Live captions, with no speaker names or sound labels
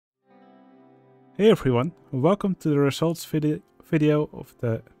Hey everyone, welcome to the results video of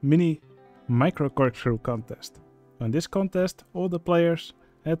the mini Micro Corkscrew Contest. On this contest, all the players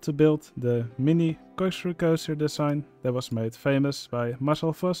had to build the mini corkscrew coaster design that was made famous by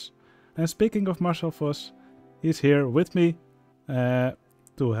Marcel Vos. And speaking of Marcel Vos, he's here with me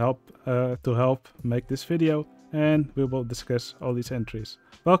to help make this video, and we will discuss all these entries.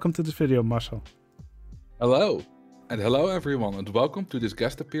 Welcome to this video, Marcel. Hello, and hello everyone, and welcome to this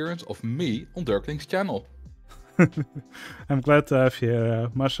guest appearance of me on Dirkling's channel. I'm glad to have you here,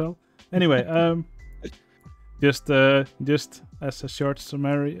 Marcel. Anyway, just as a short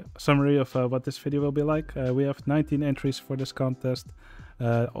summary of what this video will be like, we have 19 entries for this contest.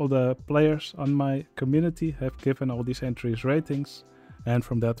 All the players on my community have given all these entries ratings, and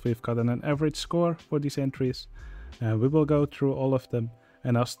from that we've gotten an average score for these entries. We will go through all of them,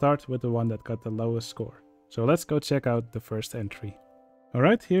 and I'll start with the one that got the lowest score. So let's go check out the first entry.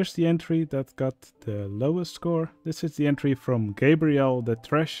 Alright, here's the entry that got the lowest score. This is the entry from Gabriel the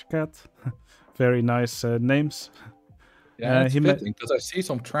Trash Cat. Very nice names. Yeah, it's fitting, because I see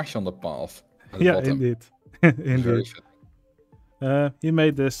some trash on the path. Yeah, indeed. Indeed. He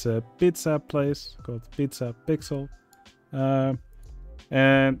made this pizza place called Pizza Pixel.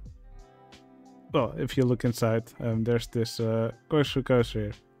 And, well, if you look inside, there's this corkscrew coaster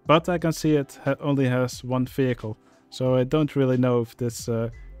here. But I can see it only has one vehicle, so I don't really know if this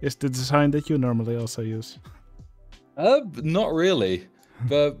is the design that you normally also use. Not really,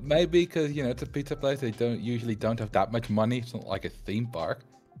 but maybe because, you know, it's a pizza place, they usually don't have that much money. It's not like a theme park.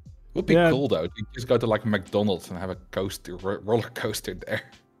 It would be cool though, you just go to like McDonald's and have a roller coaster there.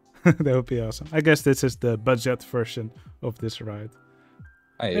 That would be awesome. I guess this is the budget version of this ride.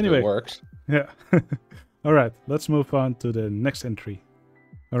 Hey, anyway, it works. Yeah. Alright, let's move on to the next entry.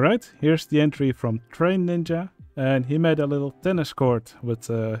 Alright, here's the entry from Train Ninja, and he made a little tennis court with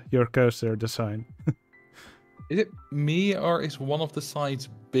your coaster design. Is it me, or is one of the sides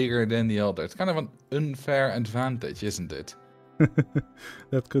bigger than the other? It's kind of an unfair advantage, isn't it?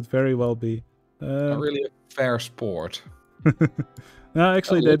 That could very well be. Not really a fair sport. No,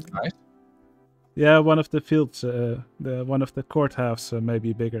 actually, nice. Yeah, one of the fields, one of the court halves may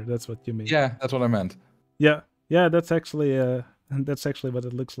be bigger. That's what you mean. Yeah, that's what I meant. Yeah, that's actually what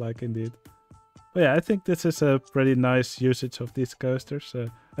it looks like indeed. But yeah, I think this is a pretty nice usage of these coasters.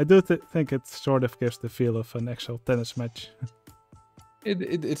 I do think it sort of gives the feel of an actual tennis match.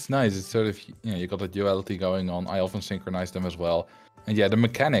 It's nice. It's sort of, you know, you got the duality going on. I often synchronize them as well. And yeah, the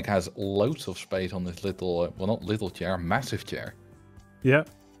mechanic has loads of space on this little, well, not little chair, massive chair. Yeah,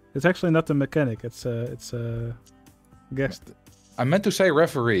 it's actually not a mechanic. It's guest. I meant to say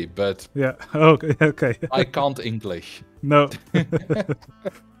referee, but yeah. Okay. Okay. I can't English. No.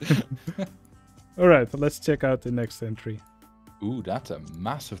 All right, let's check out the next entry. Ooh, that's a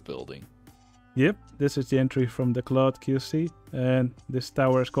massive building. Yep, this is the entry from the Cloud QC, and this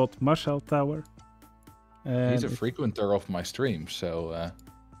tower is called Marcel Tower. And he's a frequenter of my stream, so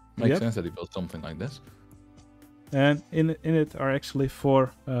makes sense that he built something like this. And in it are actually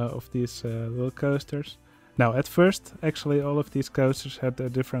 4 of these little coasters. Now, at first, actually, all of these coasters had a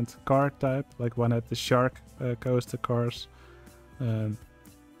different car type. Like one had the shark coaster cars.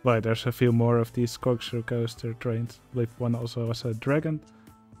 Well, there's a few more of these corkscrew coaster trains. I believe one also was a dragon.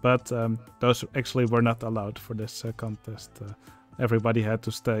 But those actually were not allowed for this contest. Everybody had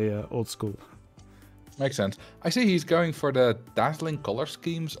to stay old school. Makes sense. I see he's going for the Dazzling Color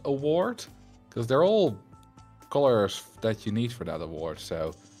Schemes award. Because they're all colors that you need for that award.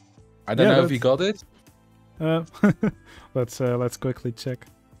 So I don't know if he got it. Let's quickly check.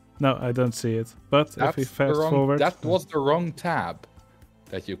 No, I don't see it. But if we fast forward... That was the wrong tab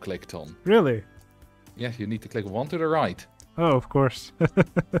that you clicked on. Really? Yes, you need to click one to the right. Oh, of course.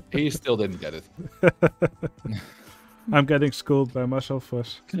 He still didn't get it. I'm getting schooled by Marcel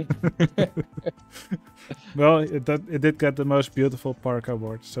Vos. Well, it did get the most beautiful park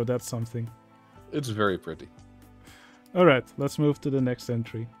award, so that's something. It's very pretty. Alright, let's move to the next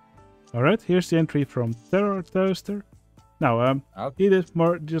entry. Alright, here's the entry from Terror Toaster. Now, he did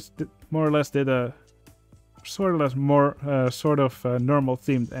more or less did a sort of normal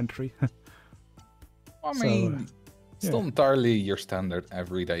themed entry. I mean, it's not entirely your standard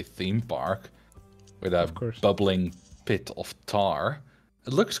everyday theme park with a bubbling pit of tar.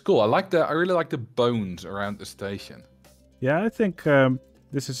 It looks cool. I really like the bones around the station. Yeah, I think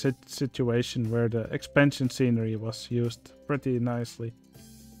this is a situation where the expansion scenery was used pretty nicely.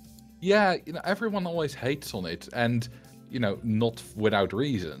 Yeah, you know, everyone always hates on it, and you know, not without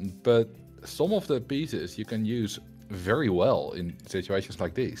reason, but some of the pieces you can use very well in situations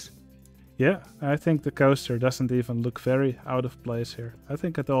like these. Yeah, I think the coaster doesn't even look very out of place here. I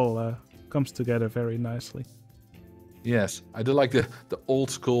think it all comes together very nicely. Yes, I do like the old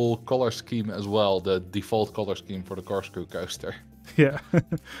school color scheme as well, the default color scheme for the Corkscrew coaster. Yeah,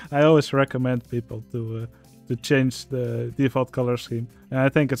 I always recommend people to change the default color scheme, and I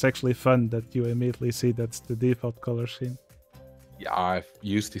think it's actually fun that you immediately see that's the default color scheme. Yeah, I've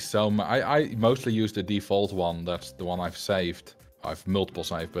used this so much. I mostly use the default one. That's the one I've saved. I've multiple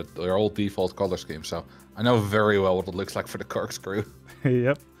saved, but they're all default color schemes, so I know very well what it looks like for the Corkscrew.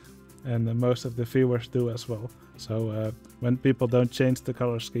 Yep, and most of the viewers do as well. So when people don't change the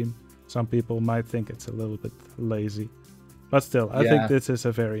color scheme, some people might think it's a little bit lazy. But still, I think this is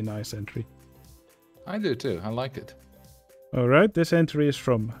a very nice entry. I do too, I like it. Alright, this entry is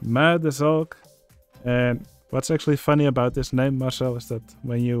from Mad Zalk. And what's actually funny about this name, Marcel, is that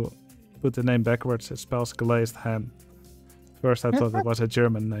when you put the name backwards, it spells glazed ham. First I thought it was a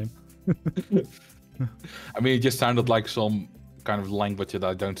German name. I mean, it just sounded like some kind of language that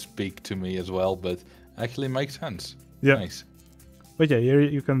I don't speak to me as well, but actually makes sense. Yeah. Nice. But yeah, here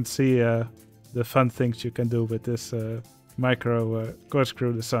you can see the fun things you can do with this micro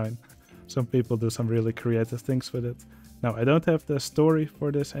corkscrew design. Some people do some really creative things with it. Now, I don't have the story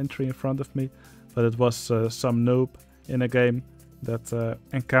for this entry in front of me, but it was some noob in a game that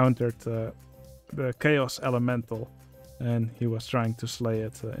encountered the Chaos Elemental, and he was trying to slay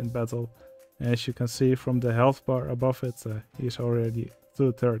it in battle. As you can see from the health bar above it, he's already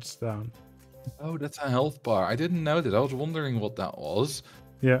 2/3 down. Oh, that's a health bar. I didn't know that. I was wondering what that was.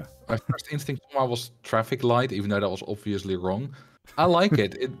 Yeah. My first instinct was traffic light, even though that was obviously wrong. I like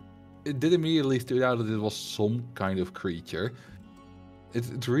it. It did immediately stood out that it was some kind of creature.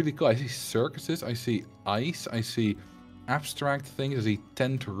 It's really cool. I see circuses, I see ice, I see abstract things, I see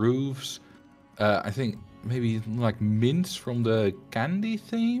tent roofs. I think maybe like mints from the candy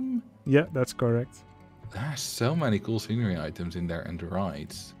theme? Yeah, that's correct. There's so many cool scenery items in there and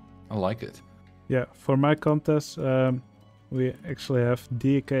rides. I like it. Yeah, for my contest, we actually have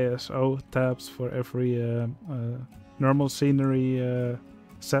DKSO tabs for every normal scenery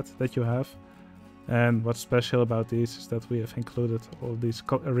set that you have. And what's special about these is that we have included all these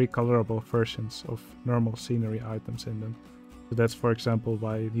recolorable versions of normal scenery items in them. So that's, for example,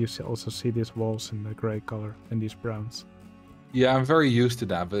 why you also see these walls in the gray color and these browns. Yeah, I'm very used to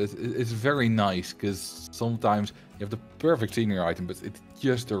that, but it's very nice because sometimes you have the perfect scenery item, but it's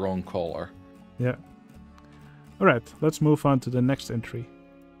just the wrong color. Yeah. Alright, let's move on to the next entry.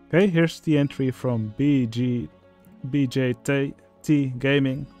 Okay, here's the entry from BJT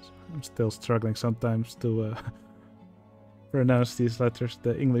Gaming. I'm still struggling sometimes to pronounce these letters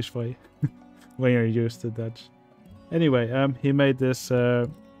the English way when you're used to Dutch. Anyway, he made this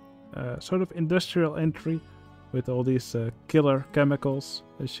sort of industrial entry with all these killer chemicals,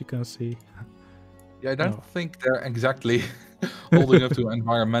 as you can see. Yeah, I don't think they're exactly holding up to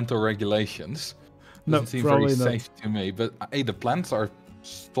environmental regulations. Doesn't seem very safe to me, but hey, the plants are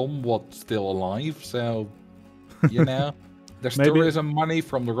somewhat still alive, so, you know, there's tourism money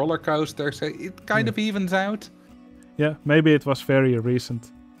from the roller coaster, so it kind of evens out. Yeah, maybe it was very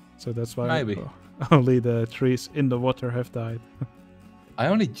recent, so that's why only the trees in the water have died. I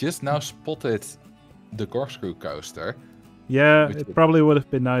only just now spotted the Corkscrew coaster. Yeah, it probably would have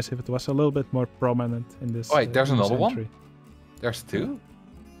been nice if it was a little bit more prominent in this. Wait, there's another one? There's two?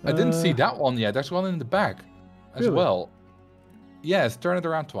 I didn't see that one yet. There's one in the back as well. Yes, turn it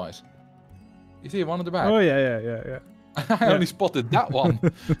around twice. You see one in the back? Oh, yeah. I only spotted that one.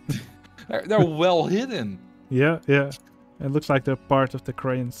 They're well hidden. Yeah. It looks like they're part of the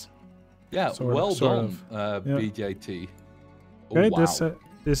cranes. Yeah, well done, BJT. Okay, wow.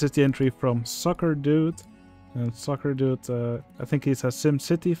 This is the entry from Soccer Dude. And Soccer Dude, I think he's a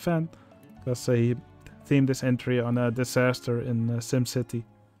SimCity fan, because he themed this entry on a disaster in SimCity.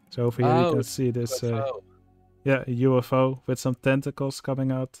 So over here you can see this UFO with some tentacles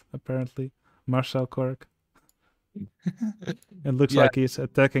coming out, apparently. Marcel Cork. It looks like he's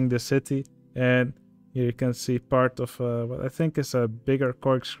attacking the city, and here you can see part of what I think is a bigger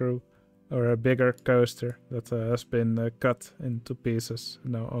corkscrew or a bigger coaster that has been cut into pieces.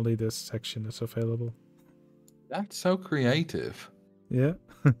 Now only this section is available. That's so creative. Yeah.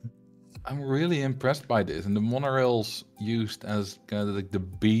 I'm really impressed by this, and the monorail's used as kind of like the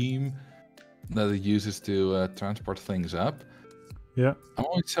beam that it uses to transport things up. Yeah. I'm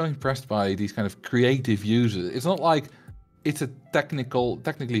always so impressed by these kind of creative uses. It's not like it's a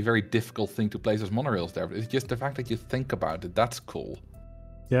technically very difficult thing to place as monorails there, but it's just the fact that you think about it. That's cool.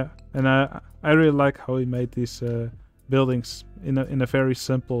 Yeah, and I really like how he made these buildings in a very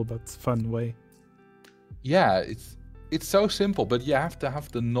simple but fun way. Yeah, it's so simple, but you have to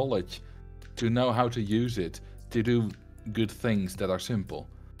have the knowledge to know how to use it to do good things that are simple.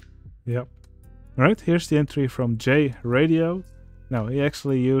 Yep. Alright, here's the entry from J Radio. Now, he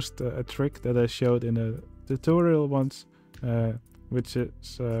actually used a trick that I showed in a tutorial once, which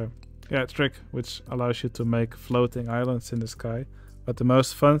is a trick which allows you to make floating islands in the sky. But the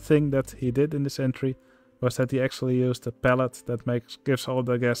most fun thing that he did in this entry was that he actually used a palette that gives all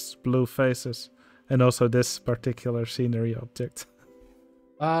the guests blue faces, and also this particular scenery object.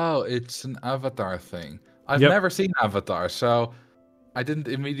 Oh, it's an Avatar thing. I've never seen Avatar, so I didn't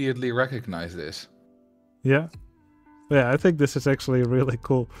immediately recognize this. Yeah. Yeah, I think this is actually really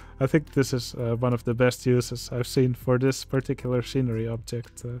cool. I think this is one of the best uses I've seen for this particular scenery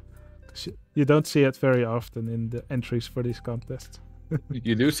object. You don't see it very often in the entries for these contests.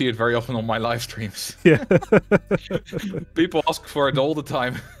 You do see it very often on my live streams. Yeah. People ask for it all the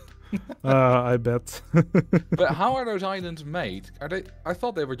time. I bet. But how are those islands made? Are they? I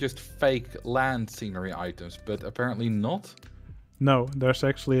thought they were just fake land scenery items, but apparently not. No, there's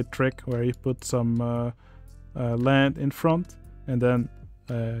actually a trick where you put some land in front, and then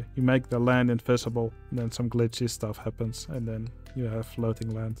you make the land invisible, and then some glitchy stuff happens, and then you have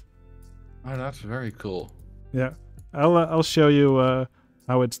floating land. Oh, that's very cool. Yeah, I'll show you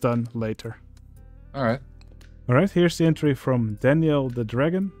how it's done later. All right. All right, here's the entry from Daniel the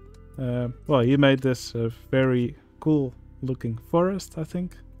Dragon. Well, he made this very cool looking forest, I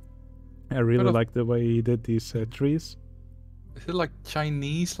think. I really like the way he did these trees. Is it like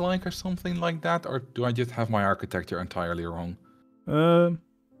Chinese-like or something like that? Or do I just have my architecture entirely wrong? I'm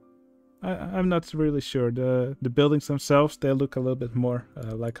not really sure. The buildings themselves, they look a little bit more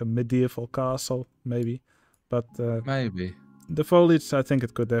like a medieval castle, maybe. But maybe. The foliage, I think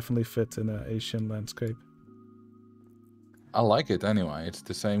it could definitely fit in an Asian landscape. I like it anyway. It's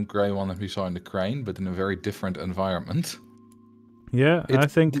the same grey one that we saw in the crane, but in a very different environment. Yeah, I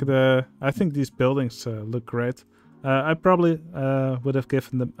think these buildings look great. I probably would have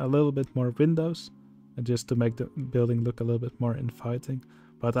given them a little bit more windows, just to make the building look a little bit more inviting.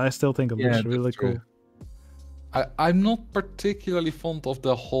 But I still think it looks really cool. I'm not particularly fond of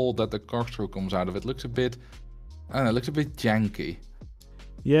the hole that the corkscrew comes out of. It looks a bit, I don't know, it looks a bit janky.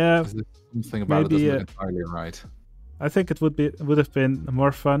 Yeah, something about it doesn't look entirely right. I think it would have been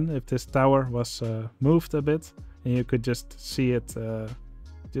more fun if this tower was moved a bit, and you could just see it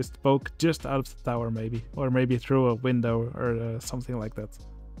just poke just out of the tower, maybe, or maybe through a window or something like that.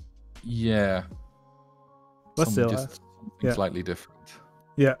 Yeah, but still, something slightly different.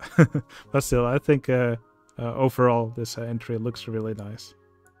 Yeah, but still, I think overall this entry looks really nice.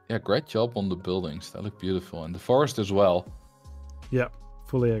 Yeah, great job on the buildings. They look beautiful, and the forest as well. Yeah,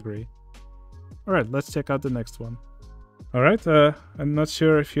 fully agree. All right, let's check out the next one. All right, I'm not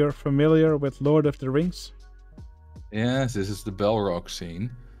sure if you're familiar with Lord of the Rings. Yes, this is the Balrog scene.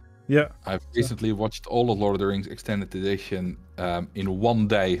 Yeah. I've recently watched all of Lord of the Rings Extended Edition in one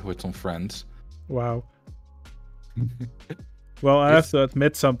day with some friends. Wow. Well, I have to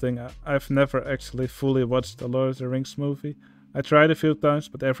admit something. I've never actually fully watched the Lord of the Rings movie. I tried a few times,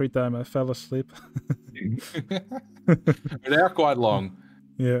 but every time I fell asleep. They're quite long.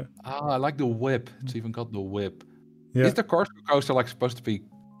 Yeah. Ah, I like the whip. It's even got the whip. Yeah. Is the Corkscrew coaster like supposed to be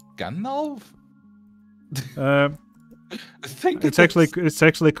Gandalf? I think it's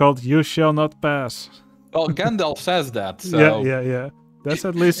actually called "You Shall Not Pass." Well, Gandalf says that. So yeah. That's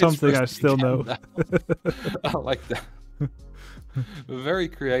at least something I still know. I like that. Very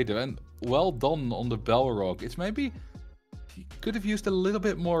creative and well done on the Balrog. It's maybe you could have used a little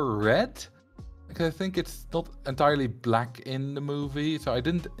bit more red, because I think it's not entirely black in the movie, so I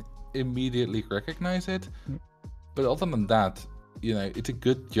didn't immediately recognize it. But other than that, you know, it's a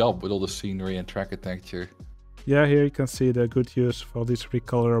good job with all the scenery and track architecture. Yeah, here you can see the good use of all these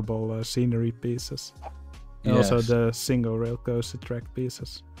recolorable scenery pieces. And also the single rail coaster track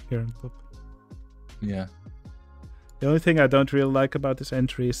pieces here on top. Yeah. The only thing I don't really like about this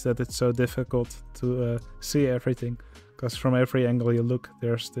entry is that it's so difficult to see everything. Because from every angle you look,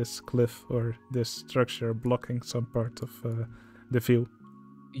 there's this cliff or this structure blocking some part of the view.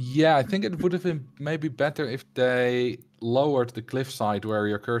 Yeah, I think it would have been maybe better if they lowered the cliff side where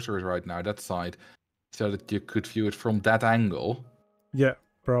your cursor is right now, that side, so that you could view it from that angle. Yeah,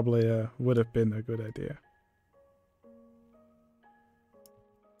 probably would have been a good idea.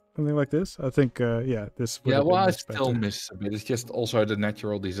 Something like this? I think, this would have been I still better. miss a bit. It's just also the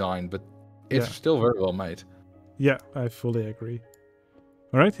natural design, but it's still very well made. Yeah, I fully agree.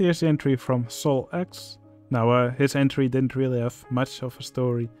 Alright, here's the entry from Sol X. Now, his entry didn't really have much of a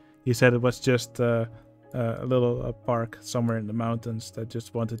story. He said it was just a little park somewhere in the mountains that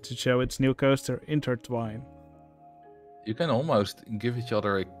just wanted to show its new coaster, Intertwine. You can almost give each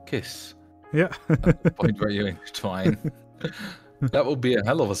other a kiss. Yeah. At the point where you intertwine. That would be a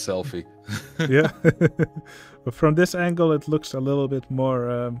hell of a selfie. Yeah. But from this angle, it looks a little bit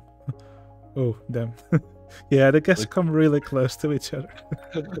more... Oh, damn. Yeah, the guests come really close to each other.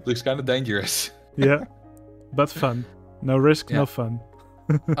 Looks kind of dangerous. Yeah, but fun. No risk, no fun.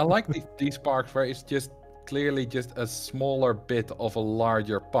 I like these parks where it's just clearly just a smaller bit of a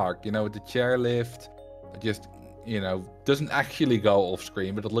larger park. You know, the chairlift just, you know, doesn't actually go off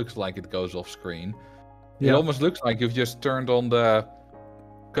screen, but it looks like it goes off screen. It almost looks like you've just turned on the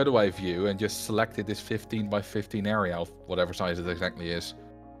cutaway view and just selected this 15 by 15 area of whatever size it exactly is.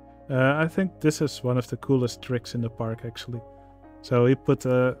 I think this is one of the coolest tricks in the park, actually. So he put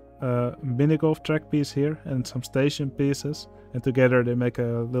a mini golf track piece here and some station pieces, and together they make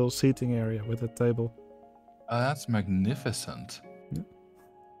a little seating area with a table. That's magnificent. Yeah.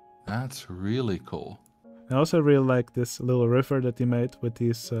 That's really cool. I also really like this little river that he made with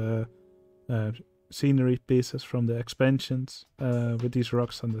these scenery pieces from the expansions, with these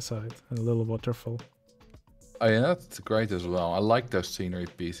rocks on the side and a little waterfall. Oh yeah, that's great as well. I like those scenery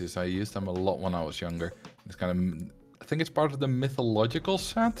pieces. I used them a lot when I was younger. It's kind of, I think it's part of the mythological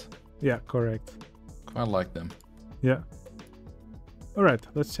set. Yeah, correct. Quite like them. Yeah. Alright,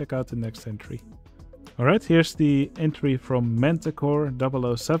 let's check out the next entry. Alright, here's the entry from Manticore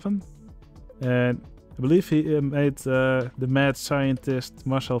 007. And I believe he made the mad scientist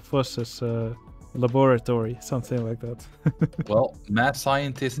Marcel Vos's laboratory, something like that. Well, mad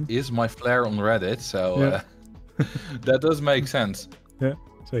scientist is my flair on Reddit, so that does make sense. Yeah,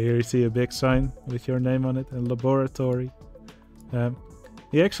 so here you see a big sign with your name on it, and laboratory.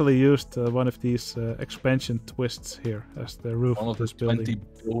 He actually used one of these expansion twists here as the roof One of this the building. 20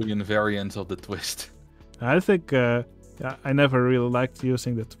 billion variants of the twist. I think I never really liked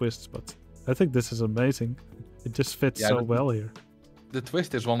using the twists, but I think this is amazing. It just fits so well here. The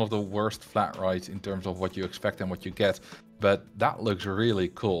twist is one of the worst flat rides in terms of what you expect and what you get, but that looks really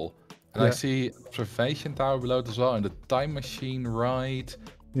cool. And I see observation tower below it as well, and the time machine ride.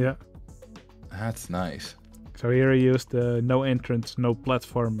 Yeah. That's nice. So here I used the no entrance, no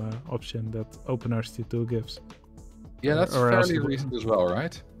platform option that OpenRCT2 gives. Yeah, that's fairly recent as well,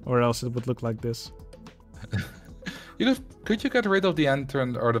 right? Or else it would look like this. Could you get rid of the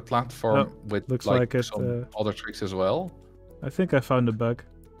entrance or the platform with looks like some other tricks as well? I think I found a bug.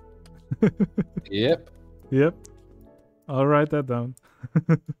 Yep. Yep. I'll write that down.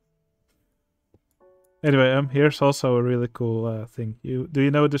 Anyway, here's also a really cool thing. Do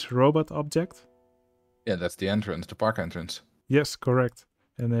you know this robot object? Yeah, that's the entrance, the park entrance. Yes, correct.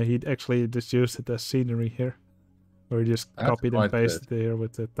 And he actually just used it as scenery here. Or he just copied and pasted it here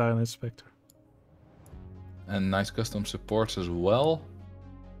with the tile inspector. And nice custom supports as well.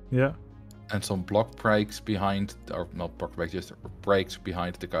 Yeah. And some block brakes behind, or not block brakes, just brakes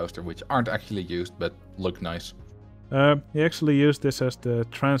behind the coaster, which aren't actually used, but look nice. He actually used this as the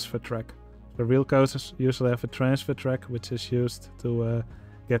transfer track. The real coasters usually have a transfer track, which is used to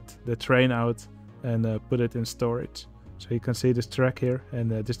get the train out and put it in storage. So you can see this track here,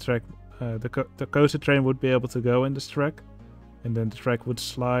 and this track, the coaster train would be able to go in this track, and then the track would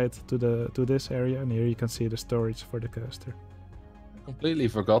slide to this area, and here you can see the storage for the coaster. I completely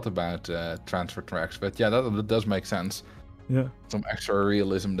forgot about transfer tracks, but yeah, that does make sense. Yeah. Some extra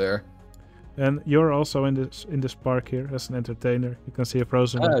realism there. And you're also in this park here as an entertainer. You can see a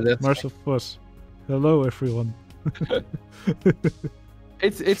frozen Marcel Vos. Hello, everyone.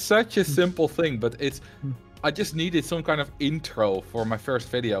 It's such a simple thing, but I just needed some kind of intro for my first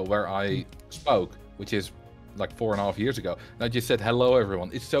video where I spoke, which is like 4.5 years ago. And I just said, hello,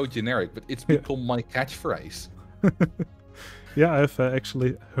 everyone. It's so generic, but it's become my catchphrase. Yeah, I've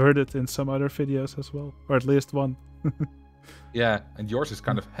actually heard it in some other videos as well, or at least one. Yeah, and yours is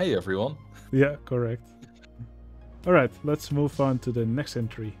kind of, hey, everyone. Yeah, correct. Alright, let's move on to the next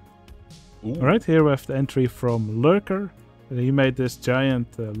entry. Ooh. Alright, here we have the entry from Lurker. He made this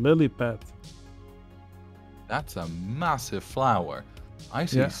giant lily pad. That's a massive flower. I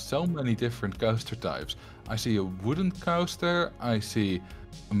see so many different coaster types. I see a wooden coaster, I see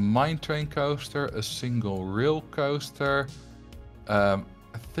a mine train coaster, a single rail coaster.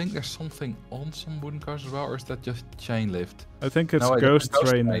 I think there's something on some wooden coasters as well, or is that just chain lift? I think it's Ghost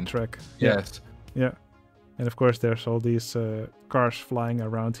Train track. Yes. Yeah. And of course there's all these cars flying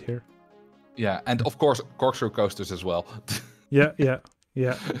around here. Yeah, and of course corkscrew coasters as well. yeah,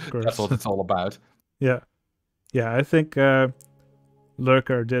 of course. That's what it's all about. Yeah. Yeah, I think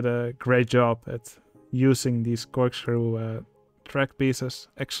Lurker did a great job at using these corkscrew track pieces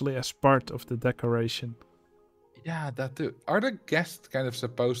actually as part of the decoration. Yeah, that too. Are the guests kind of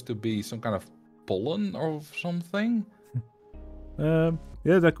supposed to be some kind of pollen or something? Yeah,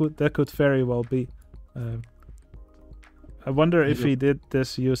 that could very well be. I wonder if he did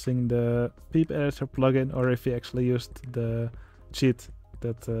this using the Peep Editor plugin or if he actually used the cheat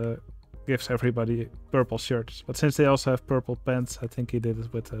that gives everybody purple shirts. But since they also have purple pants, I think he did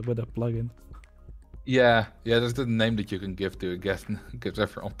it with a plugin. Yeah, there's the name that you can give to it. Gives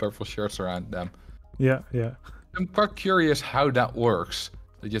everyone purple shirts around them. Yeah. I'm quite curious how that works.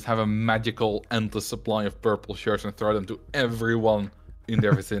 They just have a magical endless supply of purple shirts and throw them to everyone in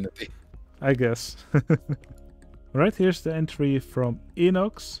their vicinity. I guess. Right, here's the entry from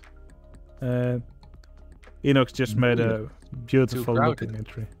Enox. Enox just made a beautiful looking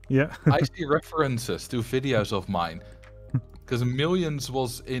entry. Yeah. I see references to videos of mine. Because Millions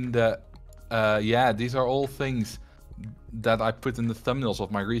was in the... these are all things that I put in the thumbnails of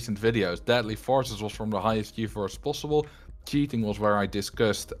my recent videos. Deadly Forces was from the highest G-force possible. Cheating was where I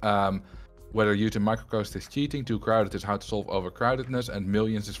discussed whether using Micro Coast is cheating. Too crowded is how to solve overcrowdedness. And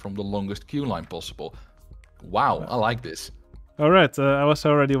Millions is from the longest queue line possible. Wow, I like this. Alright, I was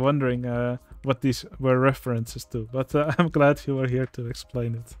already wondering what these were references to, but I'm glad you were here to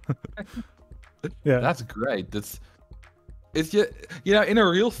explain it. Yeah. That's great. It's just, in a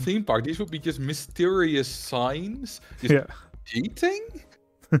real theme park, these would be just mysterious signs. Just cheating?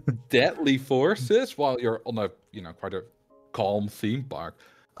 Deadly forces while you're on a, quite a calm theme park.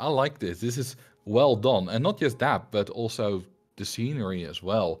 I like this. This is well done. And not just that, but also the scenery as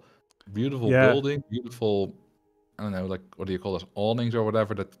well. Beautiful building, beautiful, I don't know, like, what do you call this, awnings or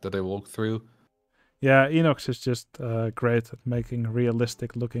whatever that they walk through. Yeah, Enox is just great at making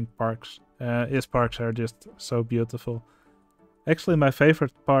realistic looking parks. His parks are just so beautiful. Actually, my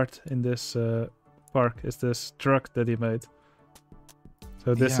favorite part in this park is this truck that he made.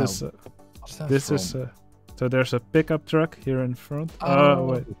 So this so there's a pickup truck here in front.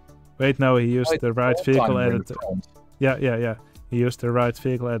 Oh, wait, no, he used the right vehicle editor. Yeah. He used the right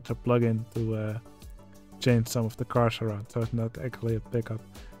vehicle editor plugin to change some of the cars around, so it's not actually a pickup.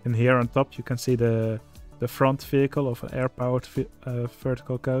 And here on top you can see the front vehicle of an air-powered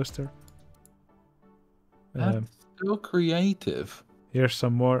vertical coaster. That's so creative. Here's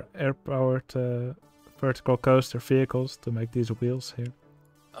some more air-powered vertical coaster vehicles to make these wheels here.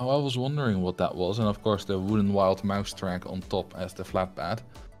 Oh, I was wondering what that was, and of course the wooden wild mouse track on top as the flatbed.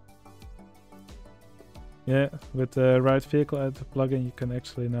 Yeah, with the right vehicle editor plugin you can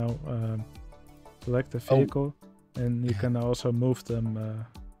actually now select the vehicle and you can also move them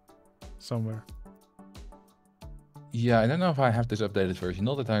somewhere. Yeah, I don't know if I have this updated version.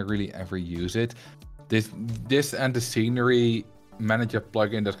 Not that I really ever use it. This and the scenery manager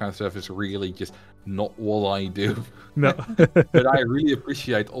plugin, that kind of stuff, is really just not what I do. No. But I really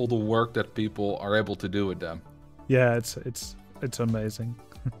appreciate all the work that people are able to do with them. Yeah, it's amazing.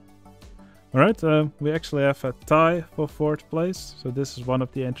 Alright, we actually have a tie for 4th place. So this is one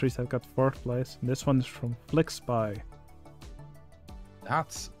of the entries that got 4th place. And this one is from FlickSpy.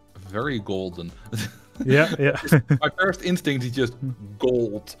 That's very golden. Yeah. My first instinct is just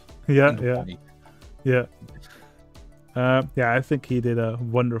gold. Yeah. I think he did a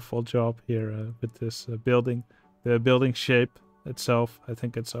wonderful job here with this building. The building shape itself, I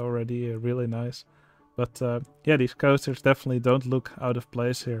think it's already really nice. But these coasters definitely don't look out of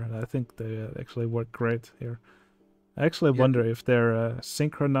place here. I think they actually work great here. I actually wonder if they're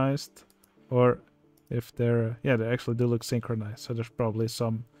synchronized or if they're... they actually do look synchronized. So there's probably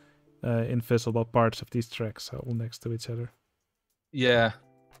some invisible parts of these tracks all next to each other. Yeah,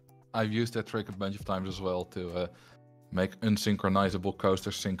 I've used that trick a bunch of times as well to make unsynchronizable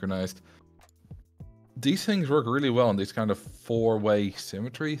coasters synchronized. These things work really well on these kind of 4-way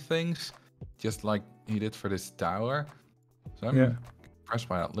symmetry things, just like he did for this tower. So I'm impressed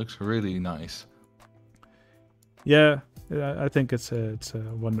by that. Looks really nice. Yeah, I think it's a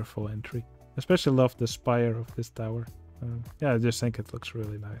wonderful entry. Especially love the spire of this tower. I just think it looks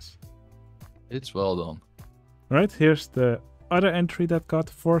really nice. It's well done. Right, here's the other entry that got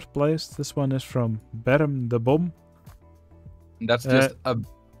 4th place. This one is from Berm the Bomb. That's just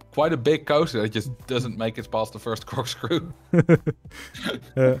quite a big coaster that just doesn't make it past the first corkscrew.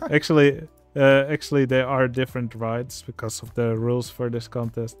 Actually, there are different rides because of the rules for this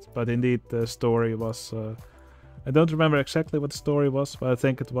contest. But indeed, the story was... I don't remember exactly what the story was, but I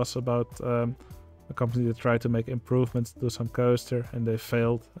think it was about a company that tried to make improvements to some coaster, and they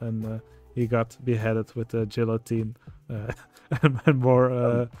failed, and he got beheaded with a guillotine. And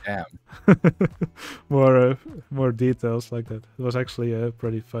more more details like that. It was actually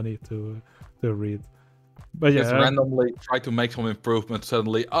pretty funny to read. But just randomly try to make some improvements.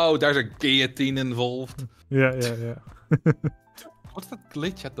 Suddenly, there's a guillotine involved. Yeah. What's that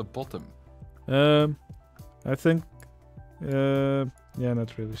glitch at the bottom? I think,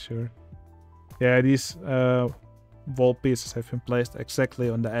 not really sure. Yeah, these wall pieces have been placed exactly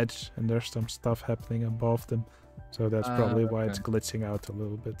on the edge, and there's some stuff happening above them. So that's probably why it's glitching out a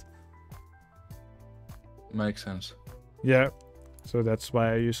little bit. Makes sense. Yeah, so that's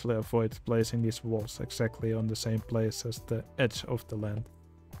why I usually avoid placing these walls exactly on the same place as the edge of the land.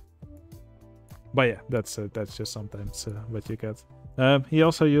 But yeah, that's just sometimes what you get. He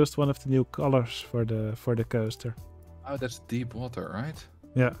also used one of the new colors for the coaster. Oh, that's deep water, right?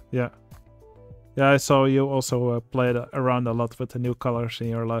 Yeah. I saw you also played around a lot with the new colors in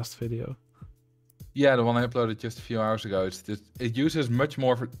your last video. Yeah, the one I uploaded just a few hours ago. It uses much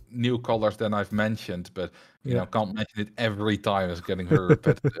more new colors than I've mentioned, but you know, can't mention it every time. It's getting very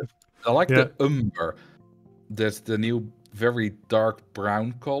repetitive. I like the umber. That's the new very dark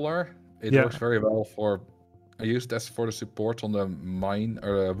brown color. It works very well for. I used that for the support on the mine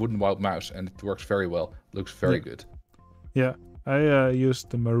or wooden wild mouse, and it works very well. Looks very good. Yeah, I used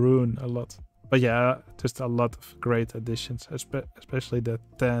the maroon a lot, but yeah, just a lot of great additions, especially the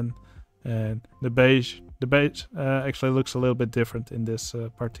tan. And the beige actually looks a little bit different in this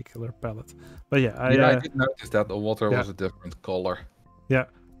particular palette. But yeah, I did notice that the water was a different color. Yeah,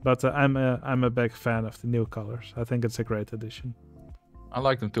 but I'm a big fan of the new colors. I think it's a great addition. I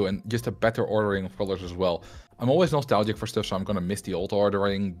like them too, and just a better ordering of colors as well. I'm always nostalgic for stuff, so I'm gonna miss the old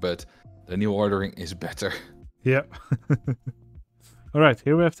ordering, but the new ordering is better. Yeah. All right,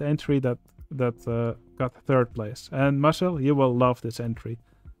 here we have the entry that got third place, and Marcel, you will love this entry.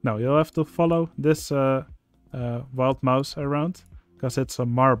 Now you'll have to follow this wild mouse around because it's a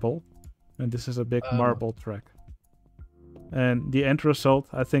marble, and this is a big marble track. And the end result,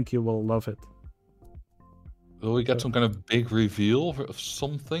 I think you will love it. Will we get some kind of big reveal of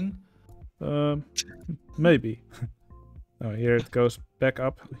something? Maybe. Oh, here it goes back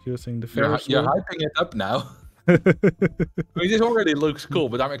up using the Ferris wheel. You're hyping it up now. I mean, this already looks cool,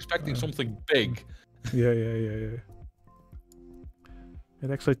 but I'm expecting something big. Yeah. It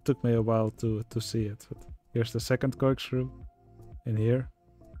actually took me a while to see it. But here's the second corkscrew. And here,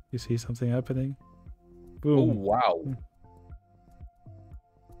 you see something happening. Boom. Oh, wow.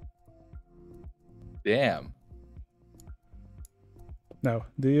 Damn. Now,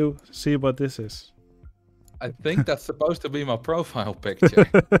 do you see what this is? I think that's supposed to be my profile picture.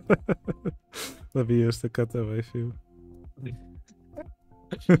 Let me use the cutaway view.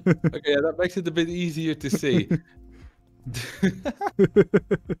 Okay, that makes it a bit easier to see. It's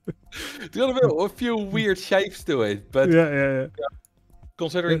got a few weird shapes to it, but yeah.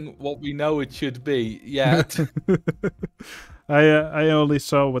 Considering what we know it should be, yeah. I only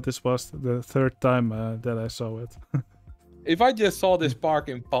saw what this was the third time that I saw it. If I just saw this park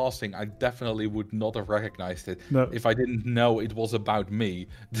in passing, I definitely would not have recognized it if I didn't know it was about me.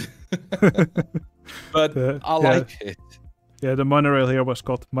 But I like it. Yeah, the monorail here was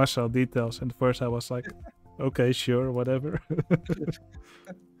called Marcel Details, and at first I was like, okay, sure, whatever.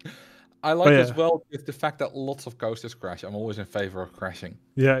 I like as well with the fact that lots of coasters crash. I'm always in favor of crashing.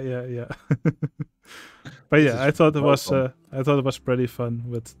 Yeah. But yeah, I thought it was pretty fun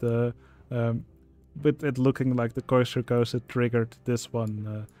with the with it looking like the Corkscrew Coaster triggered this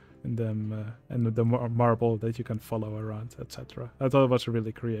one and the marble that you can follow around, etc. I thought it was a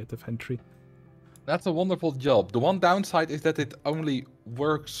really creative entry. That's a wonderful job. The one downside is that it only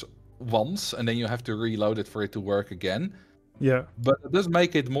works once, and then you have to reload it for it to work again. Yeah. But it does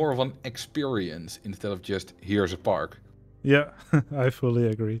make it more of an experience instead of just, here's a park. Yeah, I fully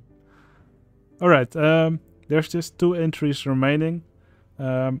agree. All right, there's just 2 entries remaining.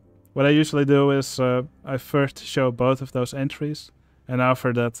 What I usually do is I first show both of those entries, and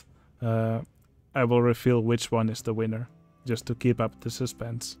after that I will reveal which one is the winner, just to keep up the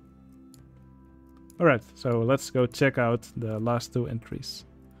suspense. Alright, so let's go check out the last 2 entries.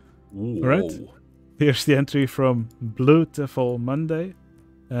 Alright, here's the entry from Beautiful Monday.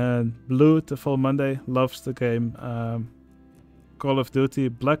 And Beautiful Monday loves the game Call of Duty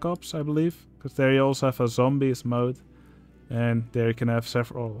Black Ops, I believe. Because there you also have a zombies mode. And there you can have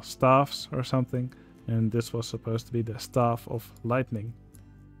several staffs or something. And this was supposed to be the Staff of Lightning.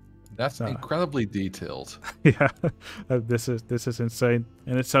 That's incredibly detailed. Yeah, this is insane.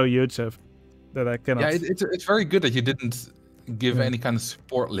 And it's so huge that I cannot... Yeah, it's very good that you didn't give any kind of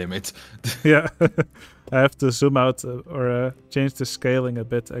support limit. Yeah, I have to zoom out or change the scaling a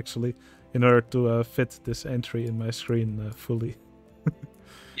bit, actually, in order to fit this entry in my screen fully.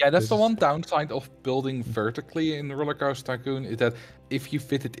 Yeah, that's the one downside of building vertically in Roller Coaster Tycoon, is that if you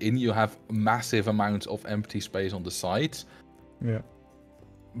fit it in, you have massive amounts of empty space on the sides. Yeah.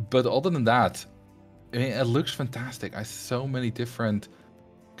 But other than that, I mean, it looks fantastic. I have so many different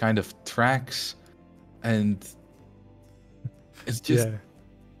kind of tracks, and it's just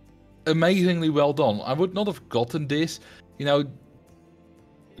amazingly well done. I would not have gotten this, you know,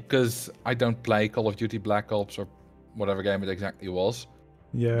 because I don't play Call of Duty Black Ops or whatever game it exactly was.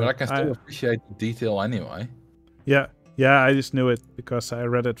 Yeah, but I can still appreciate the detail anyway. Yeah, yeah, I just knew it because I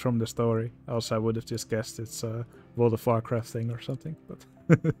read it from the story. Else I would have just guessed it's a World of Warcraft thing or something. But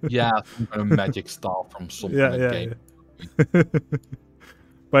yeah, some kind of magic style from some kind of game. Yeah.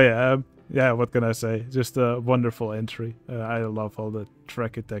 But yeah, what can I say? Just a wonderful entry. I love all the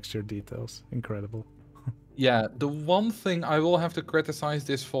tracky texture details. Incredible. Yeah, the one thing I will have to criticize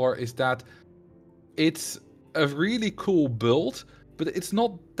this for is that it's a really cool build, but it's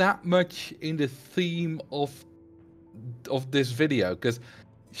not that much in the theme of this video. Because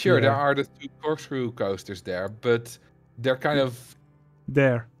sure, there are the 2 corkscrew coasters there, but they're kind of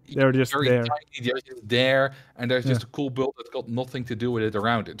they're just very there. tiny. They're just there, and there's just a cool build that's got nothing to do with it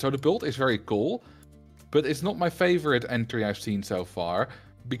around it. So the build is very cool, but it's not my favorite entry I've seen so far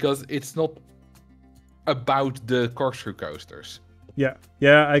because it's not about the corkscrew coasters. Yeah,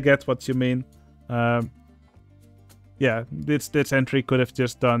 I get what you mean. Yeah, this entry could have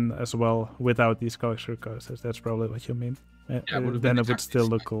just done as well without these corkscrew coasters. That's probably what you mean. Then it would still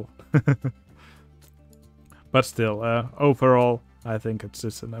look cool. But still, overall, I think it's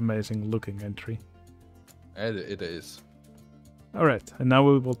just an amazing looking entry. It is. Alright, and now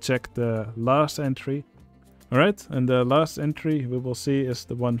we will check the last entry. Alright, and the last entry we will see is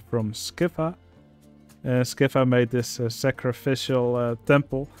the one from Skifa. Skifa made this sacrificial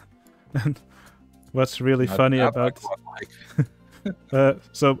temple. And what's really funny about...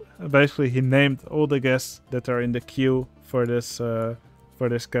 so basically he named all the guests that are in the queue for this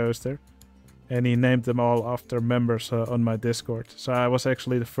coaster. And he named them all after members on my Discord. So I was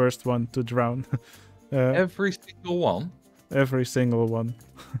actually the first one to drown. Every single one? Every single one.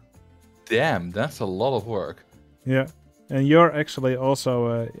 Damn, that's a lot of work. Yeah. And you're actually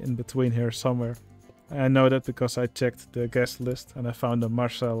also in between here somewhere. I know that because I checked the guest list and I found a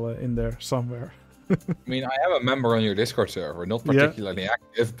Marcel in there somewhere. I mean, I am a member on your Discord server, not particularly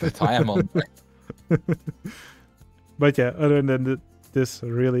active, but I am on there. But yeah, other than this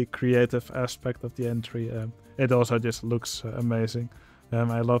really creative aspect of the entry, it also just looks amazing.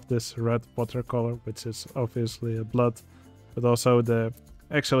 I love this red watercolor, which is obviously a blood, but also the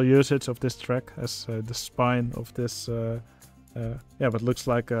actual usage of this track as the spine of this, what looks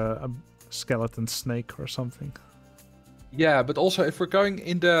like a skeleton snake or something. Yeah, but also if we're going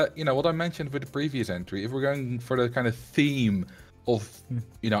in the, what I mentioned with the previous entry, if we're going for the kind of theme of,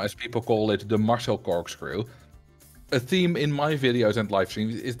 as people call it, the Marcel corkscrew, a theme in my videos and live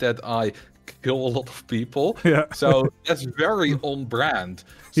streams is that I kill a lot of people. Yeah. So that's very on brand.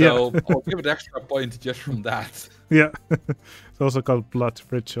 So I'll give it extra point just from that. Yeah. It's also called Blood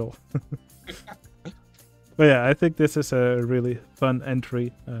Ritual. But yeah, I think this is a really fun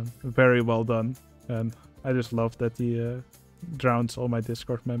entry. Very well done. And I just love that he drowns all my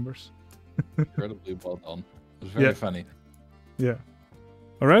Discord members. Incredibly well done. It was very funny. Yeah.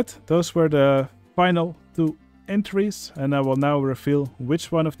 Alright, those were the final 2 entries, and I will now reveal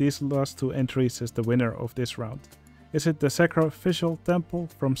which one of these last 2 entries is the winner of this round. Is it the Sacrificial Temple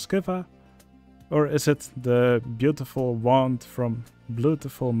from Skifa, or is it the Beautiful Wand from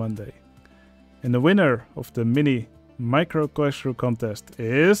Beautiful Monday? And the winner of the mini Micro Corkscrew Contest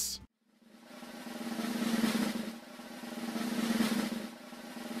is...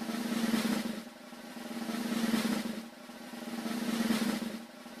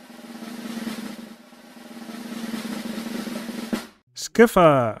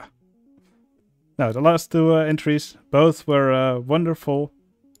 Skifa! Now, the last 2 entries, both were wonderful,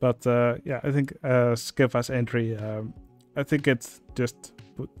 but I think Skifa's entry, I think it just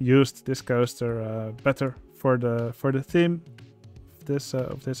used this coaster better for the theme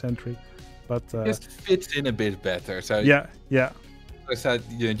of this entry, but just fits in a bit better. So yeah. I said,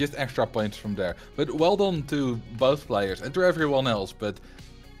 just extra points from there. But well done to both players and to everyone else. But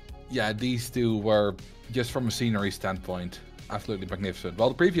yeah, these 2 were just from a scenery standpoint absolutely magnificent. Well,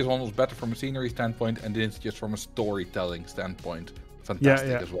 the previous one was better from a scenery standpoint, and this just from a storytelling standpoint,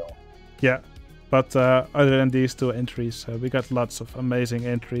 fantastic as well. Yeah. But other than these 2 entries, we got lots of amazing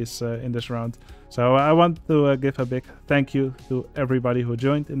entries in this round. So I want to give a big thank you to everybody who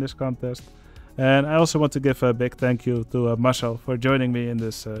joined in this contest. And I also want to give a big thank you to Marcel for joining me in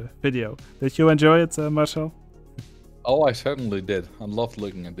this video. Did you enjoy it, Marcel? Oh, I certainly did. I loved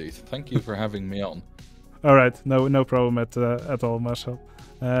looking at these. Thank you for having me on. All right, no problem at all, Marcel.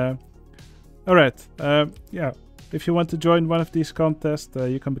 All right, if you want to join one of these contests,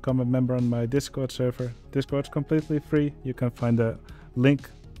 you can become a member on my Discord server. Discord's completely free. You can find a link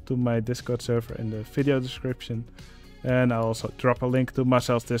to my Discord server in the video description. And I'll also drop a link to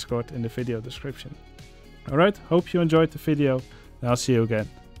Marcel's Discord in the video description. Alright, hope you enjoyed the video, and I'll see you again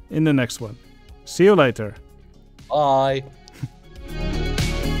in the next one. See you later. Bye.